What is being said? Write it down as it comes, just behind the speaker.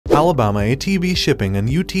Alabama ATV shipping and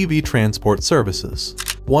UTV transport services.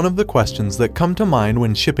 One of the questions that come to mind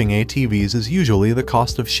when shipping ATVs is usually the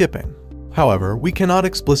cost of shipping. However, we cannot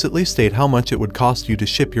explicitly state how much it would cost you to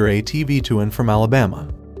ship your ATV to and from Alabama.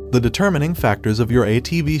 The determining factors of your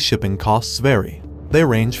ATV shipping costs vary. They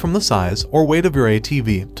range from the size or weight of your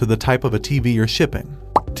ATV to the type of ATV you're shipping.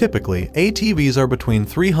 Typically, ATVs are between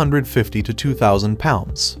 350 to 2,000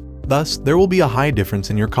 pounds. Thus, there will be a high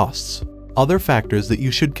difference in your costs. Other factors that you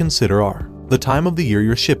should consider are the time of the year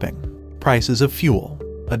you're shipping, prices of fuel,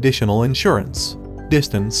 additional insurance,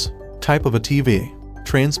 distance, type of ATV,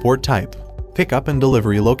 transport type, pickup and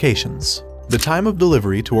delivery locations. The time of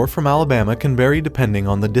delivery to or from Alabama can vary depending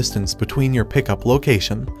on the distance between your pickup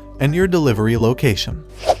location and your delivery location.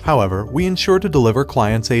 However, we ensure to deliver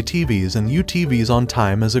clients' ATVs and UTVs on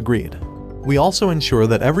time as agreed. We also ensure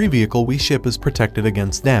that every vehicle we ship is protected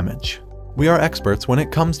against damage. We are experts when it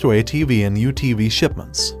comes to ATV and UTV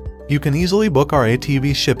shipments. You can easily book our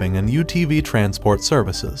ATV shipping and UTV transport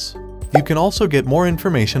services. You can also get more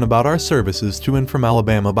information about our services to and from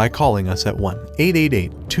Alabama by calling us at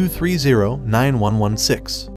 1-888-230-9116.